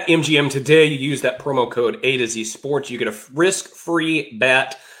for BetMGM today, you use that promo code A to Z Sports, you get a risk-free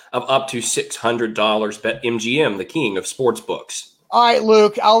bet of up to $600. BetMGM, the king of sportsbooks. All right,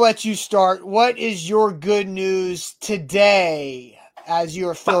 Luke, I'll let you start. What is your good news today as you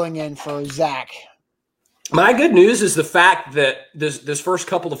are filling in for Zach? My good news is the fact that this first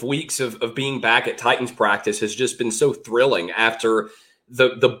couple of weeks of being back at Titans practice has just been so thrilling after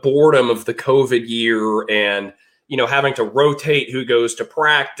the boredom of the COVID year and having to rotate who goes to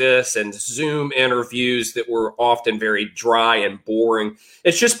practice and Zoom interviews that were often very dry and boring.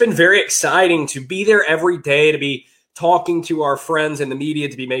 It's just been very exciting to be there every day, to be talking to our friends in the media,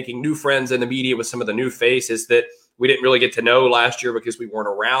 to be making new friends in the media with some of the new faces that we didn't really get to know last year because we weren't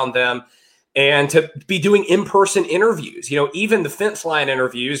around them, and to be doing in-person interviews, even the fence line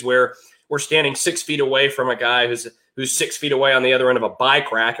interviews where we're standing 6 feet away from a guy who's 6 feet away on the other end of a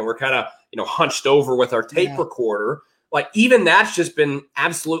bike rack, and we're kind of, hunched over with our tape recorder. like even that's just been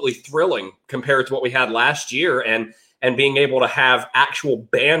absolutely thrilling compared to what we had last year, and being able to have actual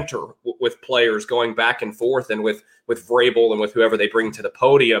banter with players going back and forth, and with Vrabel and with whoever they bring to the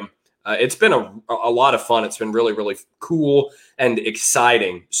podium. It's been a lot of fun. It's been really, really cool and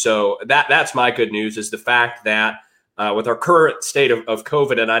exciting. So that's my good news, is the fact that with our current state of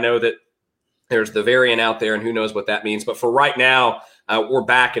COVID, and I know that there's the variant out there and who knows what that means, but for right now, we're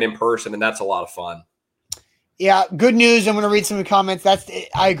back and in person, and that's a lot of fun. Yeah, good news. I'm going to read some of the comments.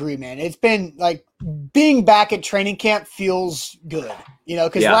 I agree, man. It's been like being back at training camp feels good,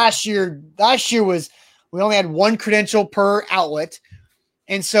 because last year was, we only had one credential per outlet.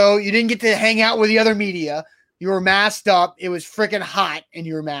 And so you didn't get to hang out with the other media. You were masked up. It was freaking hot and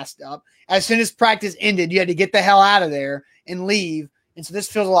you were masked up. As soon as practice ended, you had to get the hell out of there and leave. And so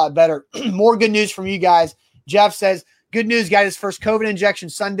this feels a lot better. More good news from you guys. Jeff says, good news, got his first COVID injection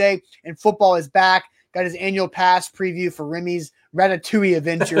Sunday and football is back. Got his annual pass preview for Remy's Ratatouille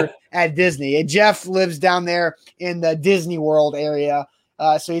adventure at Disney. And Jeff lives down there in the Disney World area.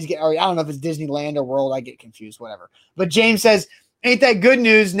 So he's getting, or I don't know if it's Disneyland or World. I get confused, whatever. But James says, ain't that good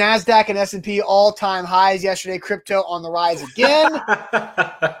news? NASDAQ and S&P all-time highs yesterday. Crypto on the rise again.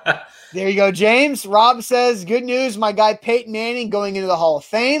 There you go, James. Rob says, good news. My guy Peyton Manning going into the Hall of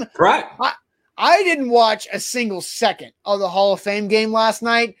Fame. Right. I didn't watch a single second of the Hall of Fame game last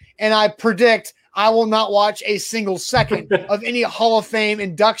night, and I predict I will not watch a single second of any Hall of Fame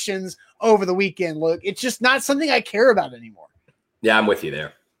inductions over the weekend, Luke. It's just not something I care about anymore. Yeah, I'm with you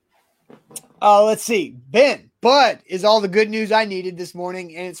there. Let's see. Bud is all the good news I needed this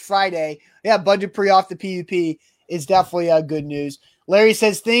morning, and it's Friday. Yeah, Bud Dupree off the PUP is definitely good news. Larry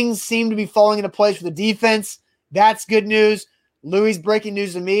says things seem to be falling into place for the defense. That's good news. Louis breaking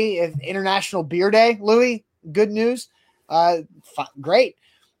news to me. International Beer Day, Louis, good news. Great.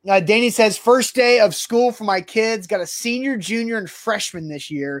 Danny says, first day of school for my kids. Got a senior, junior, and freshman this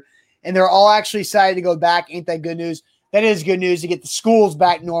year, and they're all actually excited to go back. Ain't that good news? That is good news to get the schools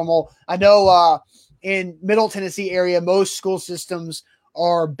back normal. I know in Middle Tennessee area, most school systems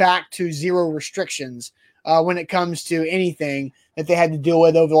are back to zero restrictions when it comes to anything that they had to deal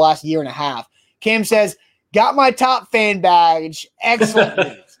with over the last year and a half. Cam says, got my top fan badge. Excellent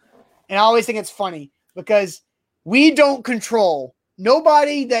news. And I always think it's funny because we don't control.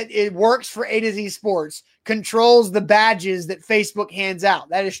 Nobody that it works for A to Z Sports controls the badges that Facebook hands out.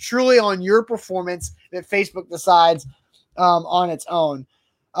 That is truly on your performance that Facebook decides on its own.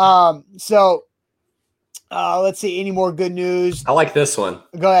 Let's see. Any more good news? I like this one.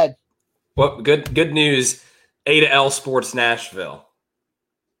 Go ahead. What good news? A to L Sports Nashville.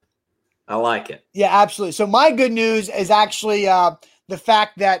 I like it. Yeah, absolutely. So my good news is actually the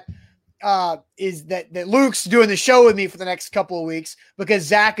fact that that Luke's doing the show with me for the next couple of weeks because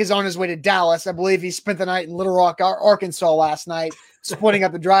Zach is on his way to Dallas. I believe he spent the night in Little Rock, Arkansas last night, splitting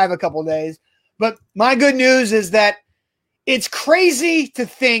up the drive a couple of days. But my good news is that it's crazy to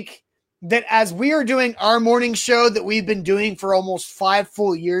think that as we are doing our morning show that we've been doing for almost 5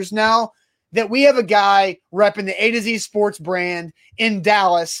 full years now, that we have a guy repping the A to Z Sports brand in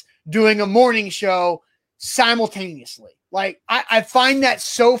Dallas doing a morning show simultaneously. Like, I find that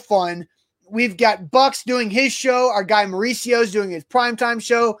so fun. We've got Bucks doing his show. Our guy Mauricio's doing his primetime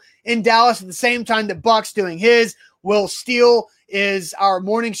show in Dallas at the same time that Bucks doing his. Will Steele is our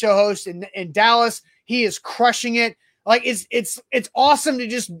morning show host in Dallas. He is crushing it. Like, it's awesome to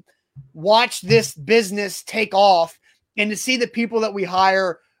just watch this business take off and to see the people that we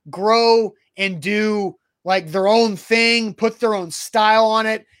hire grow and do like their own thing, put their own style on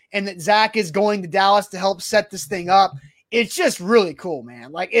it, and that Zach is going to Dallas to help set this thing up. It's just really cool,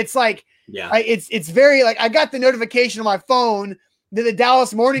 man. Like, it's like, yeah, it's very like, I got the notification on my phone that the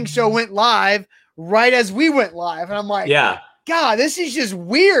Dallas morning show went live right as we went live. And I'm like, yeah, God, this is just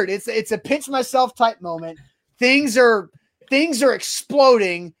weird. It's a pinch myself type moment. Things are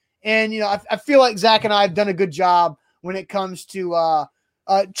exploding. And, I feel like Zach and I have done a good job when it comes to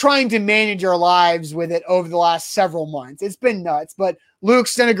trying to manage our lives with it over the last several months. It's been nuts, but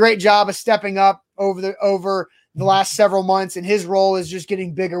Luke's done a great job of stepping up over the last several months, and his role is just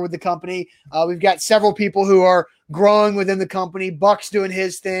getting bigger with the company. We've got several people who are growing within the company. Buck's doing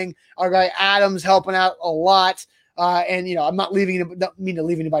his thing. Our guy Adam's helping out a lot. And I'm not mean to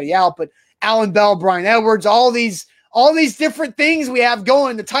leave anybody out, but Alan Bell, Brian Edwards, all these different things we have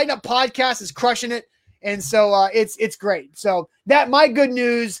going. The Tighten Up podcast is crushing it. And so it's great. So that my good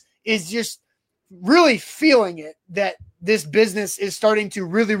news is just really feeling it, that this business is starting to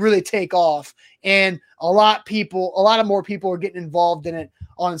really, really take off. And a lot of more people are getting involved in it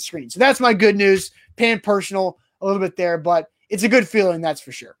on screen. So that's my good news. Pan personal a little bit there, but it's a good feeling. That's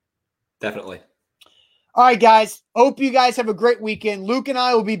for sure. Definitely. All right, guys. Hope you guys have a great weekend. Luke and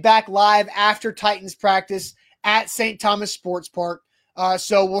I will be back live after Titans practice at St. Thomas Sports Park.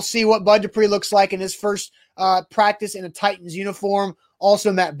 So we'll see what Bud Dupree looks like in his first practice in a Titans uniform.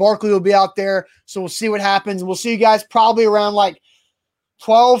 Also, Matt Barkley will be out there. So we'll see what happens. We'll see you guys probably around like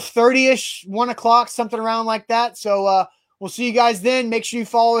 12:30-ish, 1 o'clock, something around like that. So we'll see you guys then. Make sure you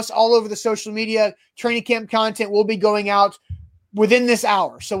follow us all over the social media. Training camp content will be going out within this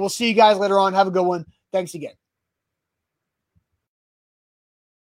hour. So we'll see you guys later on. Have a good one. Thanks again.